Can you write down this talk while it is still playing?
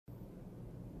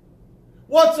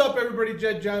What's up, everybody?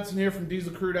 Jed Johnson here from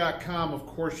dieselcrew.com. Of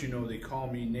course, you know they call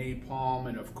me Napalm,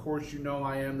 and of course, you know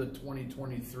I am the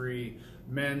 2023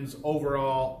 men's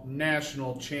overall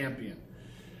national champion.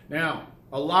 Now,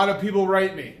 a lot of people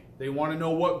write me. They want to know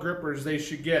what grippers they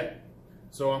should get.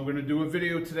 So I'm going to do a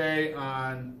video today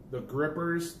on the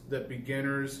grippers that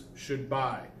beginners should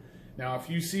buy. Now, if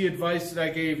you see advice that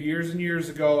I gave years and years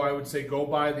ago, I would say go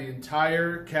buy the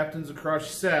entire Captains of Crush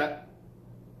set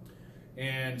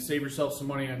and save yourself some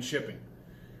money on shipping.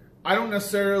 I don't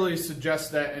necessarily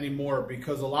suggest that anymore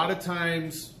because a lot of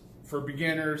times for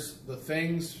beginners,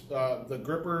 the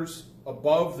grippers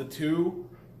above the 2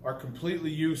 are completely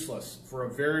useless for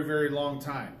a very, very long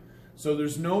time. So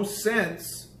there's no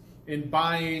sense in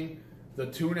buying the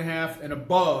 2.5 and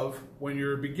above when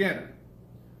you're a beginner.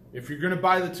 If you're going to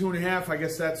buy the 2.5, I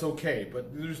guess that's okay.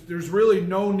 But there's really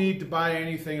no need to buy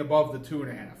anything above the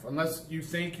 2.5 unless you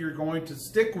think you're going to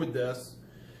stick with this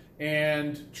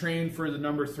and train for the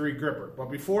number 3 gripper.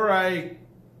 But before I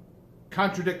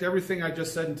contradict everything I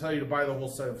just said and tell you to buy the whole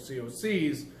set of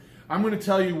COCs, I'm going to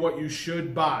tell you what you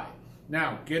should buy.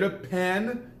 Now, get a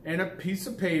pen and a piece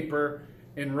of paper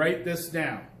and write this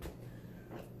down.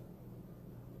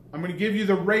 I'm going to give you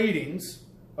the ratings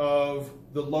of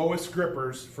the lowest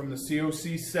grippers from the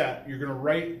COC set. You're going to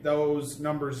write those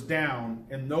numbers down,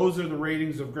 and those are the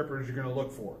ratings of grippers you're going to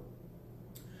look for.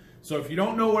 So if you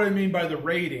don't know what I mean by the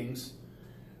ratings,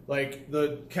 like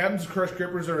the Captains of Crush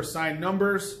grippers are assigned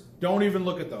numbers, don't even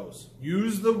look at those.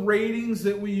 Use the ratings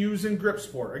that we use in grip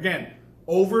sport. Again,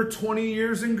 over 20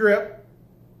 years in grip,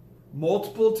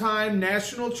 multiple time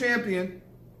national champion.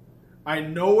 I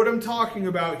know what I'm talking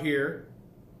about here.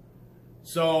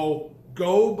 So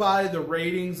go by the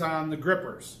ratings on the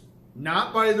grippers,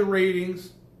 not by the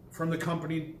ratings from the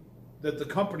company that the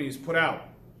companies put out.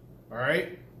 All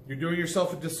right? You're doing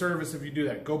yourself a disservice if you do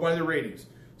that. Go by the ratings.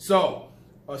 So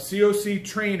a COC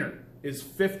trainer is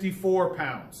 54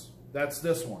 pounds. That's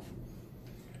this one.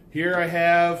 Here I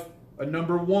have a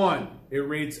number 1. It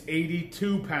rates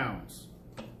 82 pounds.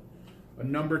 A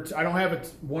number 2, I don't have a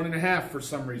 1.5 for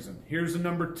some reason. Here's a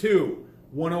number 2,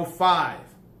 105.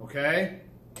 Okay?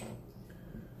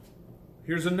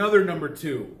 Here's another number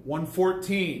 2,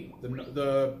 114.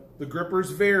 The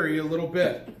grippers vary a little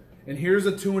bit. And here's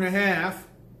a 2.5,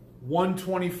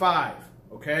 125.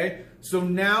 Okay? So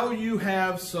now you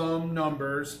have some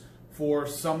numbers for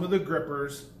some of the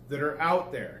grippers that are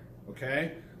out there.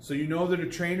 Okay? So you know that a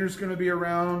trainer is going to be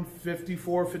around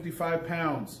 54, 55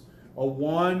 pounds. A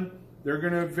 1, they're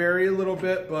going to vary a little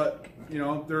bit, but you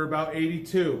know, they're about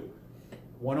 82.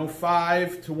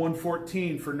 105 to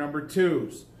 114 for number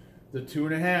 2s. The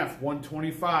 2.5,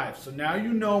 125. So now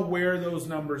you know where those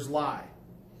numbers lie.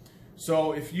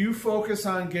 So if you focus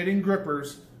on getting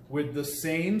grippers with the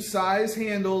same size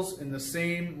handles and the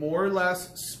same more or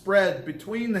less spread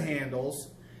between the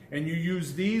handles, and you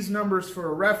use these numbers for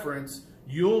a reference,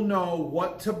 you'll know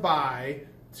what to buy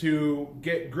to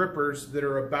get grippers that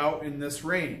are about in this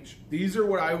range. These are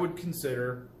what I would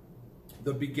consider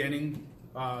the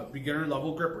beginner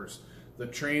level grippers, the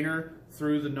trainer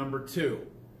through the number 2.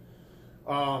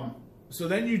 So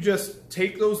then you just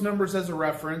take those numbers as a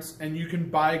reference and you can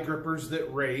buy grippers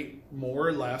that rate more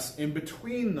or less in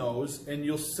between those, and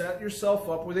you'll set yourself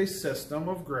up with a system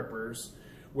of grippers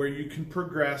where you can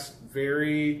progress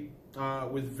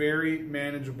with very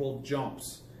manageable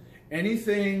jumps.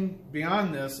 Anything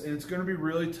beyond this, and it's going to be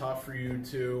really tough for you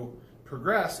to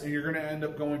progress, and you're going to end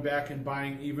up going back and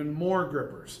buying even more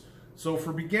grippers. So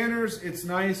for beginners, it's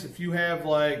nice if you have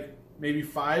like maybe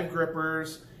 5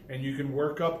 grippers and you can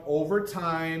work up over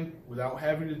time without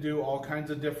having to do all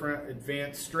kinds of different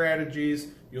advanced strategies.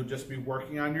 You'll just be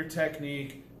working on your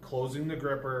technique, closing the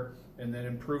gripper, and then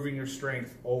improving your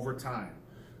strength over time.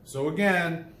 So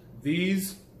again,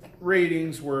 these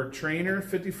ratings were trainer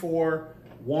 54,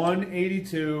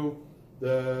 182,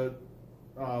 the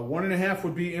 1.5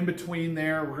 would be in between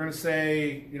there. We're going to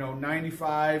say, you know,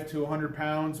 95 to 100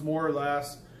 pounds, more or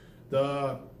less.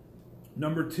 The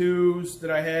number 2s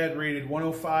that I had rated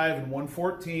 105 and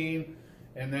 114,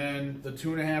 and then the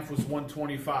 2.5 was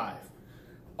 125.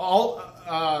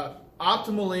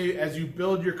 Optimally, as you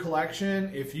build your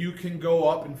collection, if you can go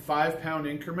up in 5-pound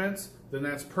increments, then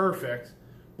that's perfect.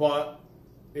 But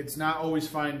it's not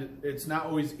always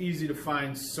easy to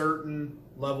find certain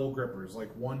level grippers.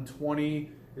 Like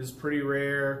 120 is pretty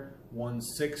rare,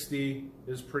 160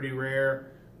 is pretty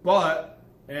rare. But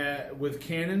with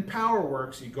Canon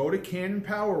PowerWorks, you go to Canon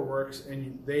PowerWorks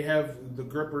and they have the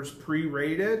grippers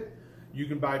pre-rated. You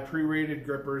can buy pre-rated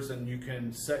grippers and you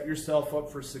can set yourself up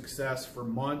for success for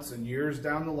months and years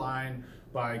down the line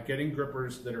by getting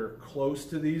grippers that are close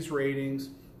to these ratings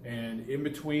and in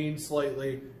between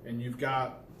slightly, and you've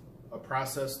got a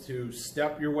process to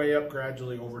step your way up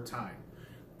gradually over time.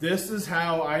 This is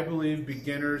how I believe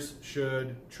beginners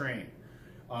should train.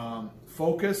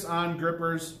 Focus on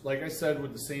grippers, like I said,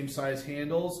 with the same size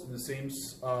handles and the same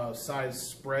size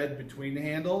spread between the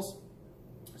handles.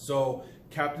 So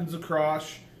Captain's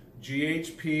Across,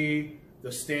 GHP,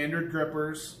 the standard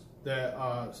grippers that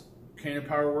Cannon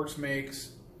Powerworks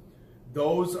makes,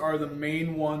 those are the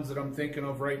main ones that I'm thinking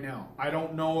of right now. I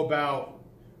don't know about,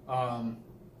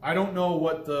 I don't know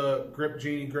what the Grip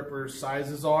Genie gripper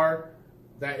sizes are.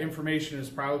 That information is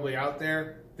probably out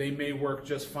there. They may work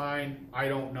just fine. I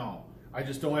don't know. I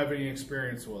just don't have any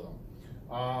experience with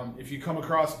them. If you come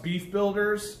across beef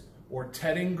builders or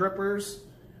tedding grippers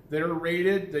that are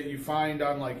rated that you find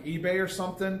on like eBay or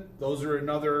something, those are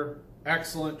another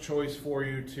excellent choice for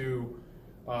you to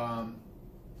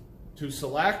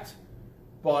select.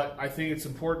 But I think it's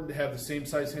important to have the same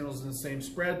size handles and the same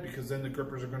spread, because then the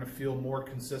grippers are going to feel more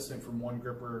consistent from one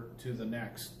gripper to the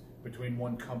next, between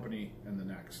one company and the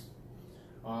next.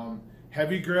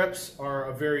 Heavy grips are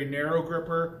a very narrow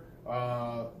gripper.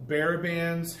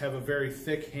 Barabands have a very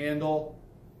thick handle.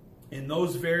 In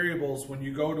those variables, when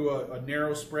you go to a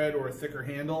narrow spread or a thicker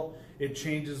handle, it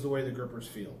changes the way the grippers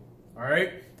feel. All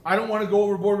right? I don't want to go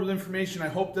overboard with information. I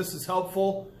hope this is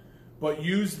helpful, but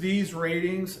use these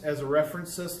ratings as a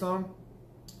reference system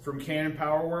from Cannon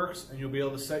Powerworks, and you'll be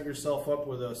able to set yourself up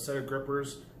with a set of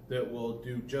grippers that will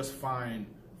do just fine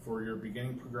for your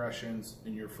beginning progressions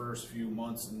in your first few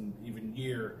months and even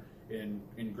year in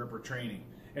gripper training.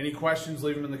 Any questions,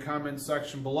 leave them in the comments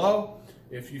section below.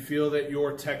 If you feel that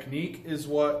your technique is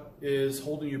what is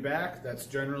holding you back, that's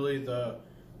generally the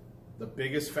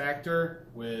biggest factor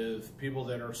with people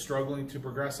that are struggling to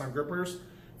progress on grippers.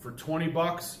 For 20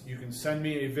 bucks, you can send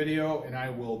me a video and I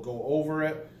will go over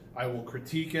it. I will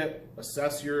critique it,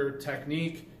 assess your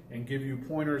technique, and give you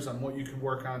pointers on what you can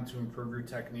work on to improve your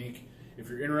technique. If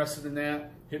you're interested in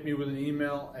that, hit me with an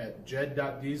email at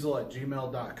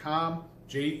jed.diesel@gmail.com,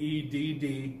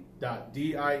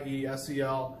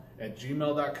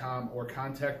 jed.diesel@gmail.com, or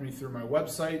contact me through my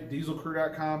website,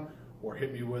 dieselcrew.com, or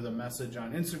hit me with a message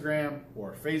on Instagram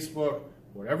or Facebook,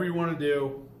 whatever you want to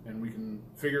do, and we can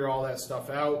figure all that stuff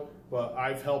out. But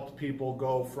I've helped people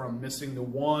go from missing the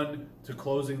 1 to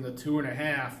closing the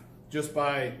 2.5 just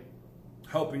by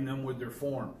helping them with their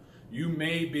form. You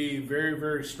may be very,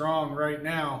 very strong right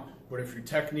now, but if your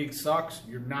technique sucks,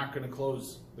 you're not going to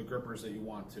close the grippers that you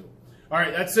want to. All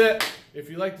right, that's it. If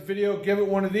you liked the video, give it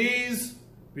one of these.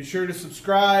 Be sure to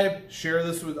subscribe, share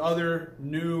this with other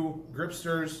new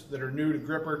gripsters that are new to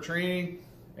gripper training,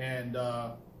 and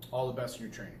all the best in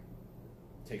your training.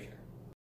 Take care.